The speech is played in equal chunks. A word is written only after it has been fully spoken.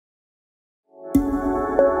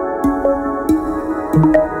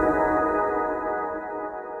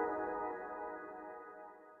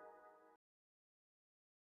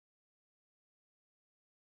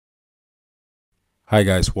Hi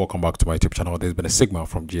guys, welcome back to my YouTube channel. There's been a Sigma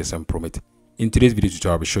from gsmpromate. In today's video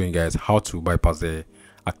tutorial, I'll be showing you guys how to bypass the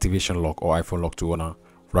activation lock or iPhone lock to owner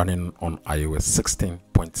running on iOS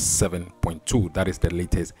 16.7.2. That is the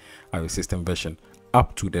latest iOS system version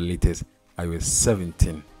up to the latest iOS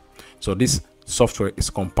 17. So this software is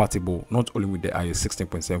compatible not only with the iOS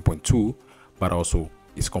 16.7.2 but also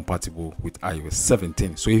is compatible with iOS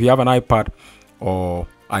 17. So if you have an iPad or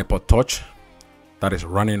iPod Touch that is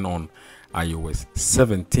running on iOS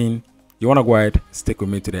 17, you want to go ahead, stick with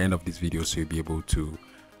me to the end of this video so you'll be able to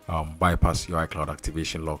bypass your iCloud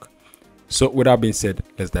activation lock. So with that being said,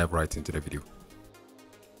 let's dive right into the video.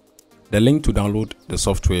 The link to download the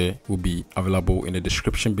software will be available in the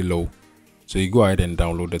description below, so you go ahead and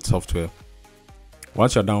download the software.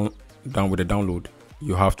 Once you're done with the download,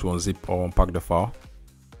 you have to unzip or unpack the file,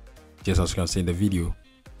 just as you can see in the video.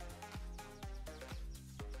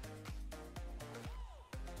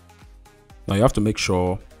 Now you have to make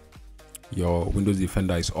sure your Windows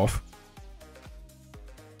Defender is off.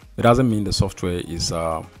 It doesn't mean the software is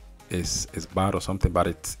bad or something, but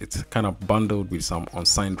it's kind of bundled with some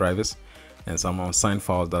unsigned drivers and some unsigned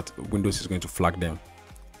files that Windows is going to flag them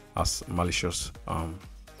as malicious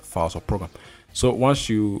files or program. So once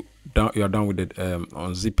you are done with it,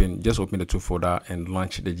 unzipping, just open the tool folder and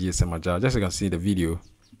launch the gsmadjaa, just as you can see in the video.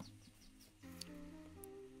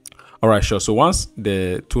 All right, sure. So once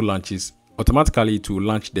the tool launches, automatically to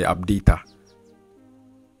launch the updater.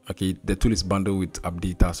 Okay, the tool is bundled with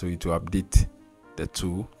updater, so you to update the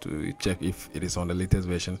tool to check if it is on the latest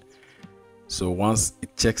version. So once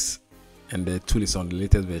it checks and the tool is on the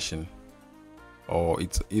latest version, or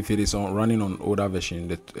if it is running on older version,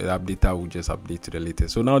 the updater will just update to the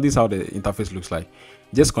latest. So now this is how the interface looks like.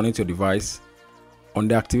 Just connect your device. On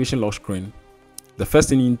the activation lock screen, the first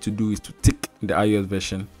thing you need to do is to tick the iOS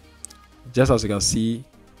version, just as you can see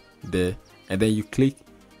there, and then you click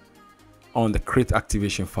on the create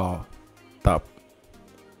activation file tab.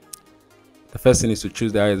 The first thing is to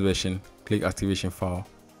choose the iOS version, click activation file.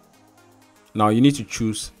 Now you need to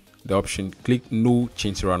choose the option, click no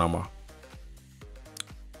change serial number.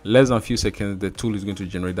 Less than a few seconds, the tool is going to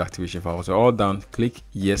generate the activation file. So all done, click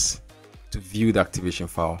yes to view the activation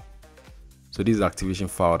file. So this is the activation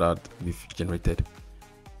file that we've generated.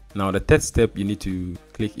 Now the third step you need to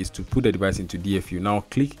click is to put the device into DFU. Now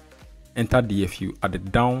click enter DFU at the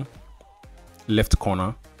down left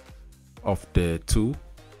corner of the tool.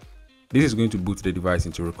 This is going to boot the device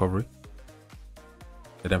into recovery,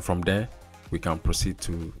 and then from there we can proceed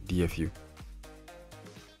to DFU.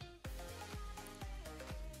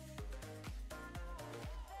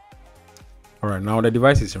 All right, now the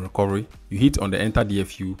device is in recovery. You hit on the enter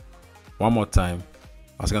DFU one more time.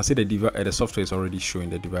 As you can see, the software is already showing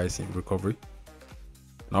the device in recovery.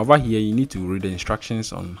 Now over here, you need to read the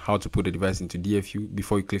instructions on how to put the device into DFU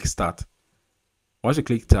before you click start. Once you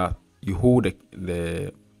click start, you hold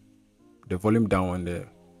the volume down on the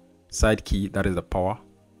side key, that is the power.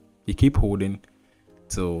 You keep holding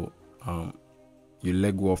till you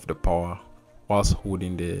let go of the power whilst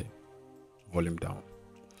holding the volume down.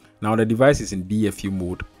 Now the device is in DFU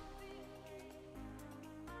mode.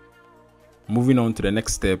 Moving on to the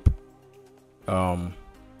next step,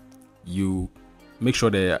 you make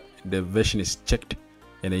sure the version is checked,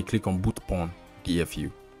 and then you click on boot pawn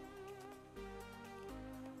DFU.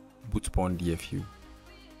 Boot pawn DFU.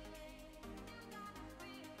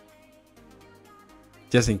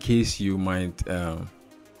 Just in case you might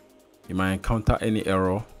encounter any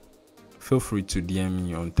error, feel free to DM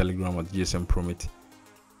me on Telegram at gsmpromate.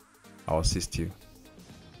 I'll assist you.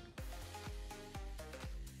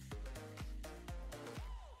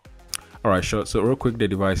 All right, sure. So real quick, the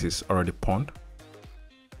device is already pawned,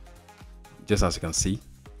 just as you can see.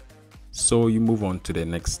 So you move on to the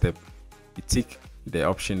next step. You tick the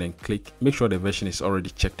option and click, make sure the version is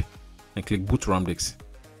already checked, and click boot Ramdisk.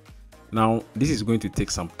 Now this is going to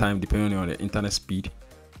take some time depending on the internet speed.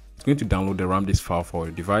 It's going to download the Ramdisk file for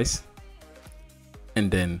your device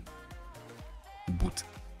and then boot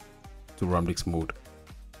to Ramdisk mode.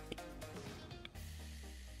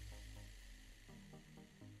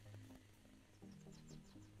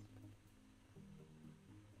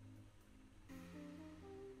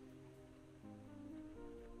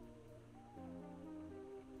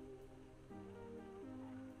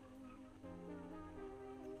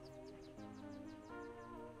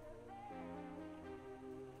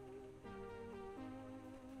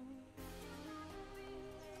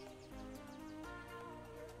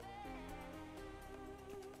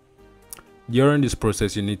 During this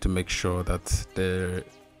process, you need to make sure that there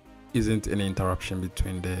isn't any interruption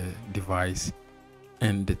between the device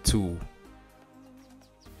and the tool.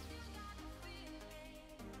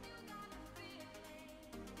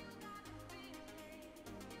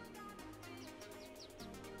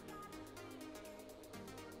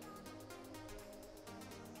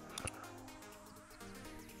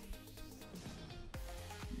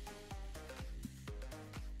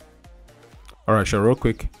 All right, so real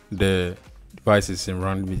quick, the device is in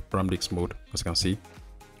Ramdisk mode, as you can see.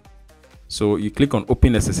 So you click on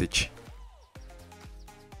Open SSH.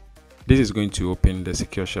 This is going to open the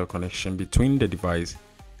secure shell connection between the device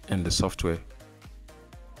and the software.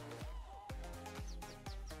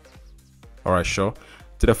 All right, sure.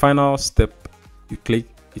 To the final step, you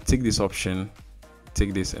take this option,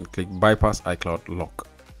 take this and click bypass iCloud lock.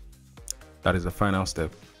 That is the final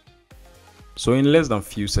step. So in less than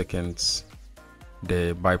few seconds,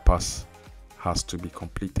 the bypass has to be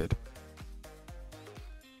completed.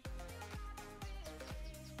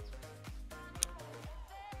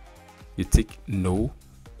 You tick no,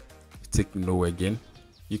 you tick no again.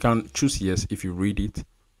 You can choose yes if you read it,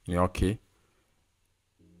 you're okay,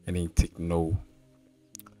 and then you tick no.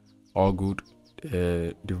 All good.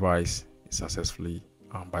 Device is successfully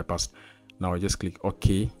bypassed. Now I just click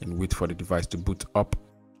OK and wait for the device to boot up.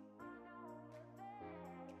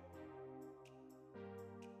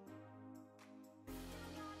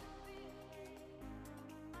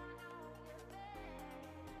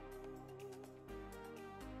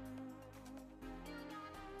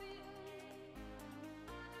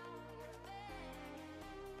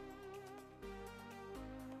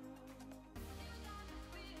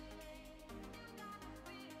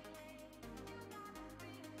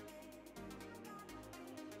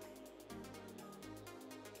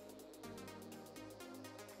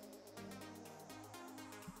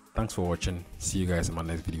 Thanks for watching. See you guys in my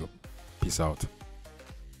next video. Peace out.